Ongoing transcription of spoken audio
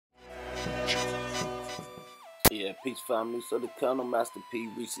Yeah, peace family. So the Colonel Master P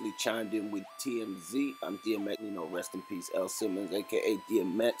recently chimed in with TMZ. I'm DMX, rest in peace, L. Simmons, aka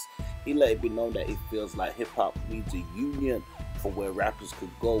DMX. He let it be known that he feels like hip hop needs a union for where rappers could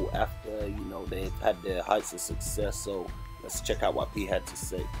go after, they've had their heights of success. So let's check out what P had to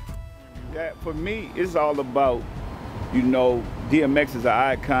say. Yeah, for me, it's all about, DMX is an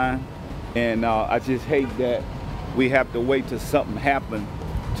icon, and I just hate that we have to wait till something happens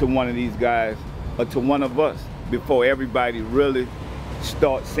to one of these guys or to one of us before everybody really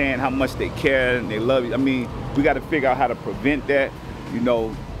starts saying how much they care and they love you. I mean, we got to figure out how to prevent that.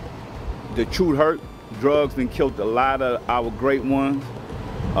 The truth hurt. Drugs then killed a lot of our great ones,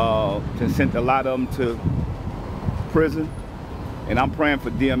 and sent a lot of them to prison. And I'm praying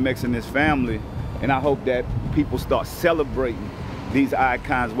for DMX and his family, and I hope that people start celebrating these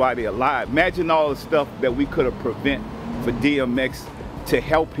icons while they're alive. Imagine all the stuff that we could have prevented for DMX to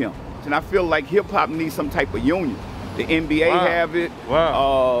help him. And I feel like hip-hop needs some type of union. The NBA have it.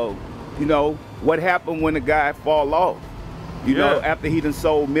 Wow. What happened when a guy fall off? After he done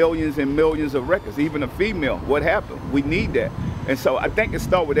sold millions and millions of records, even a female, what happened? We need that. And so I think it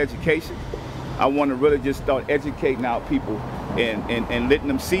starts with education. I want to really just start educating our people and letting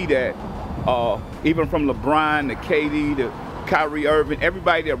them see that, even from LeBron to KD to Kyrie Irving,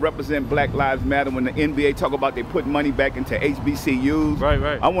 everybody that represent Black Lives Matter, when the NBA talk about they put money back into HBCUs,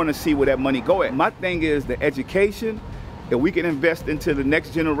 right. I want to see where that money go at. My thing is the education, that we can invest into the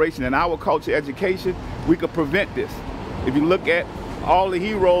next generation and our culture education, we could prevent this. If you look at all the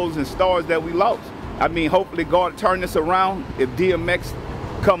heroes and stars that we lost, I mean, hopefully God turn this around. If DMX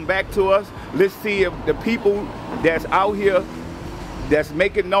come back to us, let's see if the people that's out here that's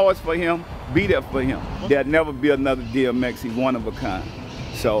making noise for him, be there for him. There'll never be another DMX. He's one of a kind.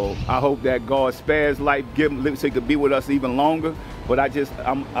 So I hope that God spares life, give him so he could be with us even longer. But I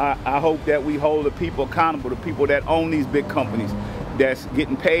hope that we hold the people accountable, the people that own these big companies that's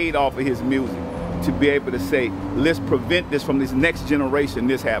getting paid off of his music, to be able to say, let's prevent this from this next generation,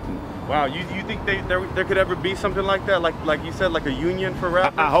 this happening. Wow, you think there could ever be something like that? Like you said, like a union for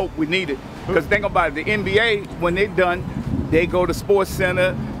rappers? I hope we need it. Because think about it, the NBA, when they're done, they go to Sports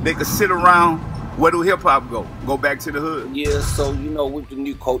Center, they can sit around. Where do hip-hop go? Go back to the hood? Yeah, so, with the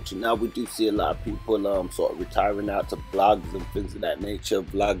new culture now, we do see a lot of people sort of retiring out to blogs and things of that nature,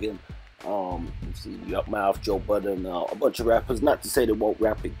 vlogging. You see Yup Mouth, Joe Budden, a bunch of rappers. Not to say they won't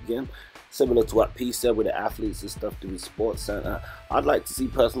rap again. Similar to what P said with the athletes and stuff through the Sports Center. I'd like to see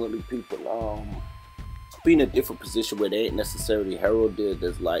personally people be in a different position where they ain't necessarily heralded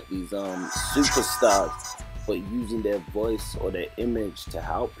as like these superstars, but using their voice or their image to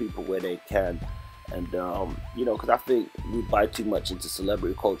help people where they can. And because I think we buy too much into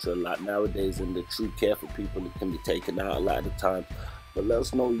celebrity culture a lot nowadays, and the true care for people can be taken out a lot of the time. But let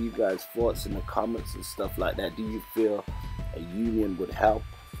us know you guys' thoughts in the comments and stuff like that. Do you feel a union would help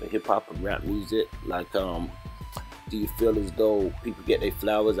for hip-hop and rap music? Like, do you feel as though people get their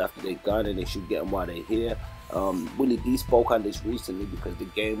flowers after they're gone and they should get them while they're here? Willie D spoke on this recently because the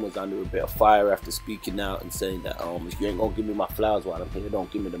game was under a bit of fire after speaking out and saying that if you ain't gonna give me my flowers while I'm here, don't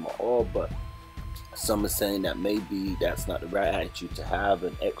give me them at all. But some are saying that maybe that's not the right attitude to have,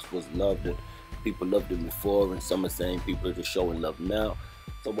 and X was loved and people loved him before, and some are saying people are just showing love now.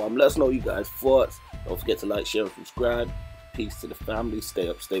 So let us know you guys' thoughts. Don't forget to like, share, and subscribe. Peace to the family. Stay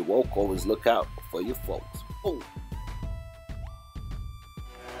up, stay woke. Always look out for your folks. Boom.